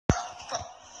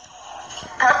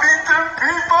I beat them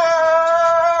people!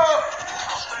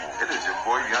 It is your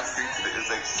boy, Young C to the Is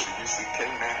H to the UCK,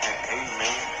 man, and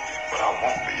amen. What I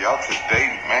want for y'all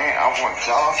today, man, I want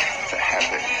y'all to have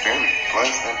a very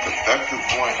blessed and productive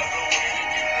one.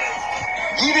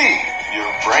 Get it!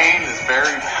 Your brain is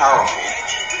very powerful.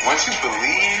 Once you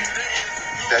believe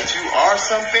that you are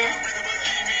something,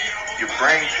 your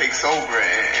brain takes over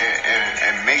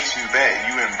and makes you that.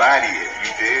 You embody it, you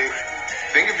dig?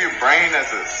 Think of your brain as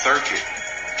a circuit.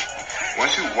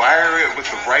 Once you wire it with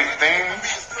the right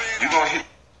things, you're gonna hit.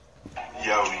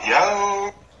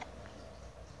 Yo.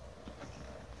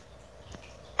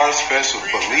 Are special.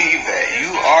 Believe that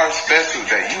you are special,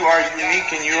 that you are unique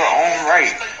in your own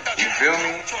right. You feel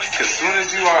me? Because soon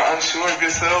as you are unsure of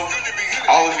yourself,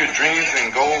 all of your dreams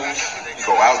and goals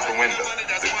go out the window.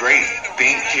 The great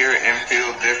think, hear, and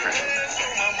feel different.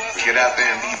 So get out there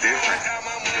and be different.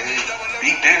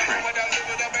 Be different.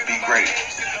 Be great.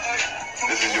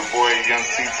 This is your boy, Young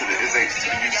C to the Is H to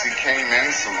the UCK,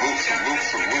 man. Salute.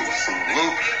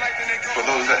 For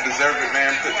those that deserve it,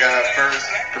 man, put God first.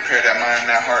 Prepare that mind,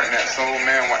 that heart, and that soul,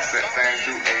 man. Watch that thing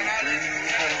do a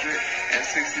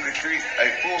 360-degree, a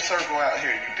full circle out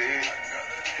here, you dig?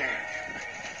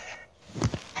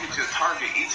 Hit your target each